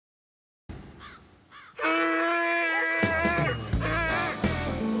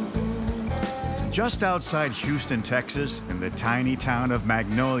Just outside Houston, Texas, in the tiny town of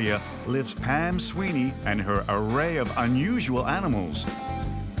Magnolia, lives Pam Sweeney and her array of unusual animals.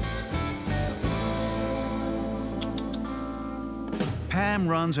 Pam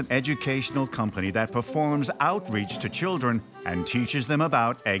runs an educational company that performs outreach to children and teaches them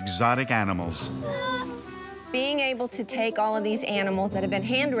about exotic animals. Being able to take all of these animals that have been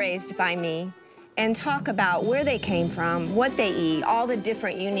hand-raised by me and talk about where they came from, what they eat, all the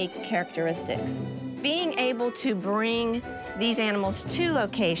different unique characteristics. Being able to bring these animals to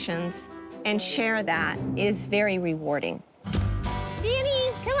locations and share that is very rewarding.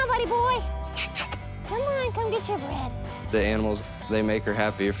 Danny, come on, buddy boy. Come on, come get your bread. The animals, they make her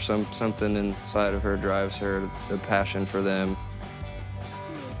happy. If something inside of her drives her, the passion for them.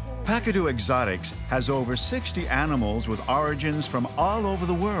 Pakadu Exotics has over 60 animals with origins from all over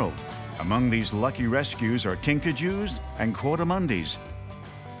the world. Among these lucky rescues are kinkajous and coatimundis,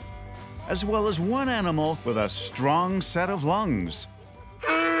 as well as one animal with a strong set of lungs.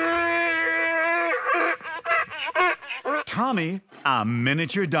 Tommy, a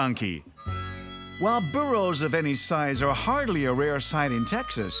miniature donkey. While burros of any size are hardly a rare sight in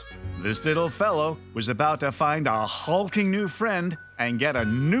Texas, this little fellow was about to find a hulking new friend and get a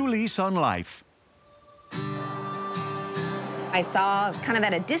new lease on life. I saw, kind of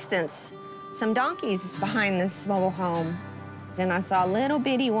at a distance, some donkeys behind this mobile home. Then I saw a little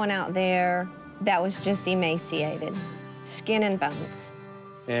bitty one out there that was just emaciated, skin and bones.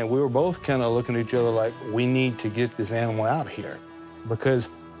 And we were both kind of looking at each other like, we need to get this animal out of here, because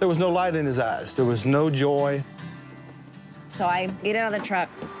there was no light in his eyes. There was no joy. So I get out of the truck,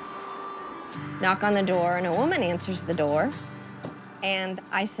 knock on the door, and a woman answers the door. And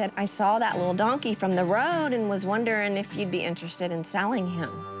I said, I saw that little donkey from the road and was wondering if you'd be interested in selling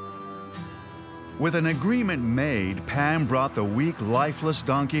him. With an agreement made, Pam brought the weak, lifeless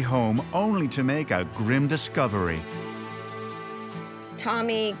donkey home only to make a grim discovery.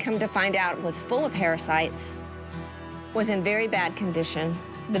 Tommy, come to find out, was full of parasites, was in very bad condition.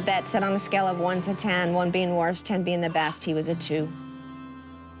 The vet said on a scale of 1 to 10, 1 being worst, 10 being the best, he was a 2.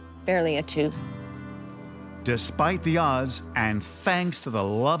 Barely a 2. Despite the odds, and thanks to the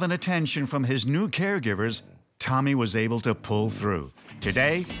love and attention from his new caregivers, Tommy was able to pull through.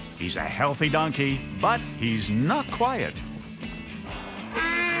 Today, he's a healthy donkey, but he's not quiet.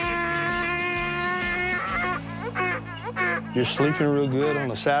 You're sleeping real good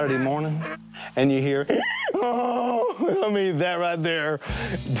on a Saturday morning, and you hear, oh, I mean, that right there,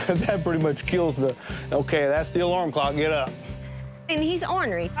 that pretty much kills the, okay, that's the alarm clock, get up. And he's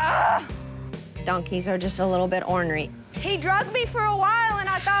ornery. Ah! Donkeys are just a little bit ornery. He drugged me for a while, and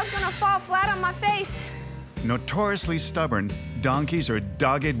I thought I was gonna fall flat on my face. Notoriously stubborn, donkeys are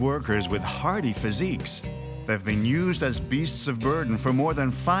dogged workers with hardy physiques. They've been used as beasts of burden for more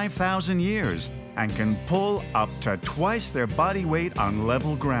than 5,000 years and can pull up to twice their body weight on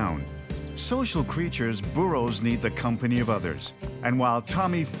level ground. Social creatures, burros need the company of others. And while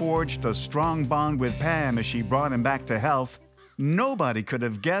Tommy forged a strong bond with Pam as she brought him back to health, nobody could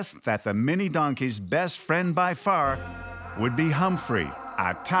have guessed that the mini donkey's best friend by far would be Humphrey,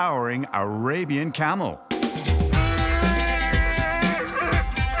 a towering Arabian camel.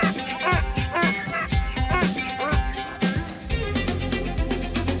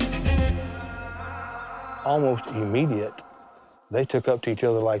 Almost immediate, they took up to each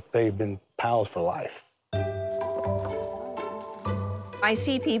other like they've been pals for life. I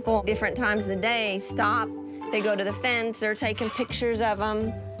see people different times of the day stop. They go to the fence, they're taking pictures of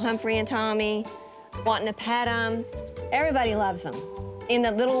them, Humphrey and Tommy, wanting to pet them. Everybody loves them. In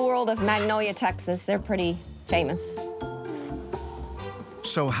the little world of Magnolia, Texas, they're pretty famous.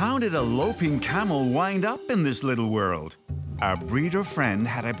 So how did a loping camel wind up in this little world? A breeder friend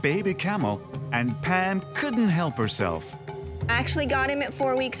had a baby camel, and Pam couldn't help herself. I actually got him at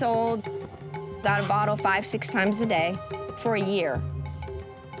 4 weeks old, got a bottle 5, 6 times a day for a year.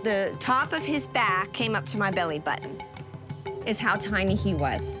 The top of his back came up to my belly button, is how tiny he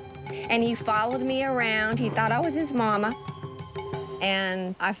was. And he followed me around. He thought I was his mama,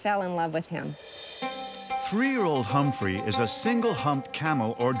 and I fell in love with him. 3-year-old Humphrey is a single-humped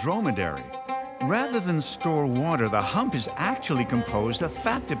camel or dromedary. Rather than store water, the hump is actually composed of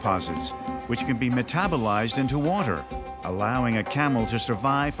fat deposits, which can be metabolized into water, allowing a camel to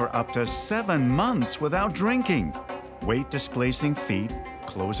survive for up to 7 months without drinking. Weight-displacing feet,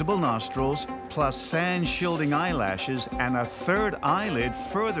 closable nostrils, plus sand-shielding eyelashes and a 3rd eyelid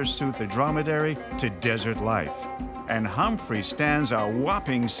further suit the dromedary to desert life. And Humphrey stands a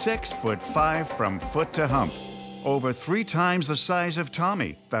whopping 6'5" from foot to hump, over 3 times the size of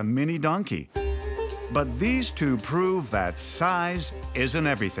Tommy, the mini donkey. But these two prove that size isn't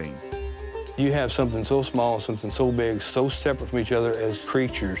everything. You have something so small, something so big, so separate from each other as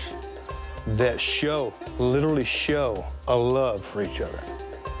creatures that literally show a love for each other.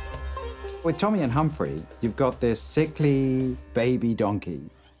 With Tommy and Humphrey, you've got this sickly baby donkey,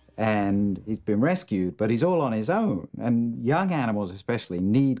 and he's been rescued, but he's all on his own. And young animals especially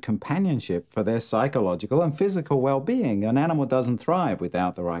need companionship for their psychological and physical well-being. An animal doesn't thrive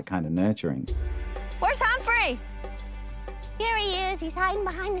without the right kind of nurturing. Where's Humphrey? Here he is. He's hiding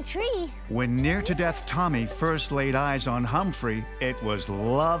behind the tree. When near-to-death Tommy first laid eyes on Humphrey, it was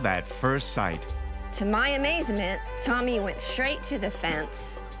love at first sight. To my amazement, Tommy went straight to the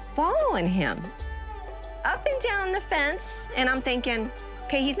fence, following him. Up and down the fence, and I'm thinking,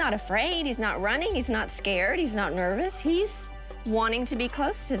 okay, he's not afraid, he's not running, he's not scared, he's not nervous, he's wanting to be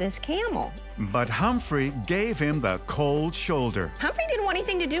close to this camel. But Humphrey gave him the cold shoulder. Humphrey didn't want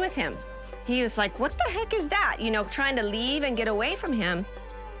anything to do with him. He was like, what the heck is that? You know, trying to leave and get away from him.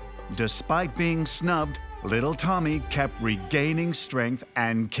 Despite being snubbed, little Tommy kept regaining strength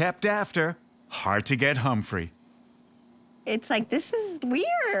and kept after. Hard to get Humphrey. It's like, this is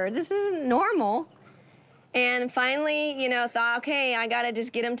weird, this isn't normal. And finally, you know, thought, okay, I gotta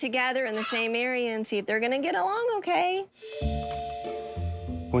just get them together in the same area and see if they're gonna get along okay.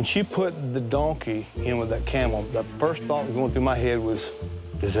 When she put the donkey in with that camel, the first thought going through my head was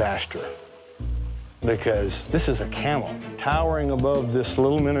disaster. Because this is a camel towering above this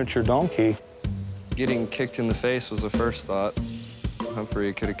little miniature donkey. Getting kicked in the face was the first thought.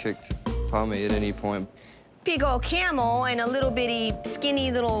 Humphrey could have kicked Tommy at any point. Big old camel and a little bitty,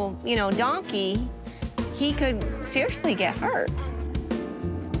 skinny little, you know, donkey, he could seriously get hurt.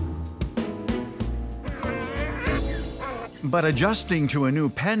 But adjusting to a new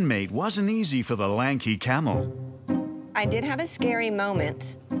pen mate wasn't easy for the lanky camel. I did have a scary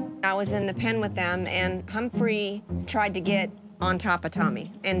moment. I was in the pen with them, and Humphrey tried to get on top of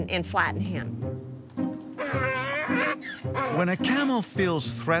Tommy and flatten him. When a camel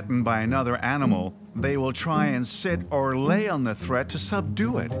feels threatened by another animal, they will try and sit or lay on the threat to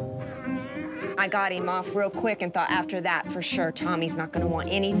subdue it. I got him off real quick and thought after that, for sure, Tommy's not gonna want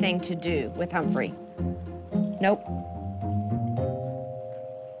anything to do with Humphrey. Nope.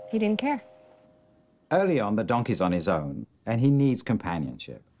 He didn't care. Early on, the donkey's on his own, and he needs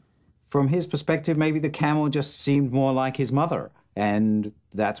companionship. From his perspective, maybe the camel just seemed more like his mother, and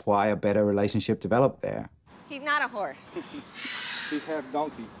that's why a better relationship developed there. He's not a horse. He's half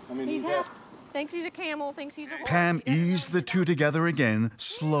donkey. I mean, He's half. Thinks he's a camel, thinks he's a horse. Pam eased the two together again,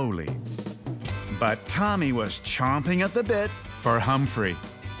 slowly. But Tommy was chomping at the bit for Humphrey.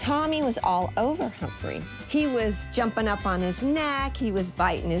 Tommy was all over Humphrey. He was jumping up on his neck, he was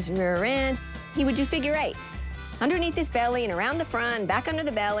biting his rear end. He would do figure eights. Underneath his belly and around the front, back under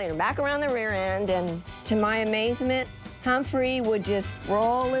the belly and back around the rear end. And to my amazement, Humphrey would just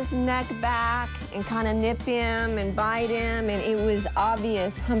roll his neck back and kind of nip him and bite him. And it was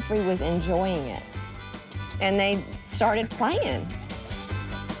obvious Humphrey was enjoying it. And they started playing.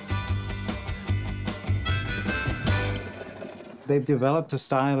 They've developed a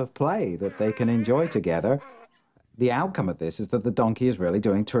style of play that they can enjoy together. The outcome of this is that the donkey is really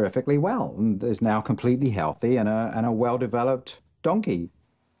doing terrifically well and is now completely healthy and a well-developed donkey.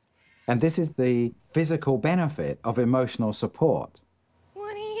 And this is the physical benefit of emotional support.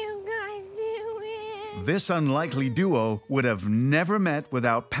 What are you guys doing? This unlikely duo would have never met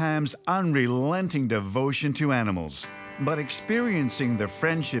without Pam's unrelenting devotion to animals. But experiencing the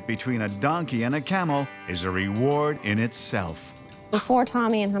friendship between a donkey and a camel is a reward in itself. Before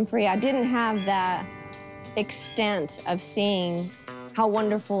Tommy and Humphrey, I didn't have that extent of seeing how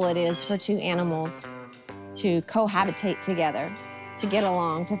wonderful it is for two animals to cohabitate together, to get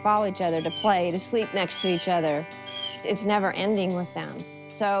along, to follow each other, to play, to sleep next to each other. It's never ending with them.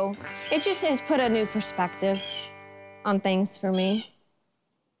 So it just has put a new perspective on things for me.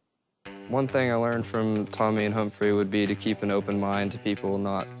 One thing I learned from Tommy and Humphrey would be to keep an open mind to people,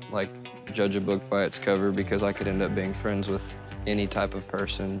 not like judge a book by its cover, because I could end up being friends with any type of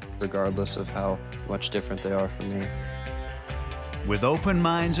person, regardless of how much different they are from me. With open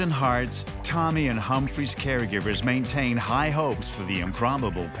minds and hearts, Tommy and Humphrey's caregivers maintain high hopes for the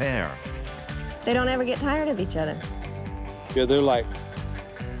improbable pair. They don't ever get tired of each other. Yeah, they're like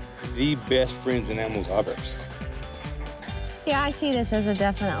the best friends and animals I've ever seen. Yeah, I see this as a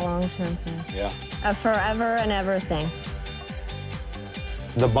definite long-term thing. Yeah. A forever and ever thing.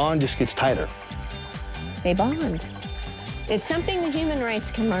 The bond just gets tighter. They bond. It's something the human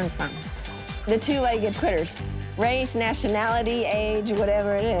race can learn from. The two-legged critters. Race, nationality, age,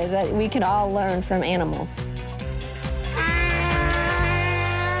 whatever it is, we can all learn from animals.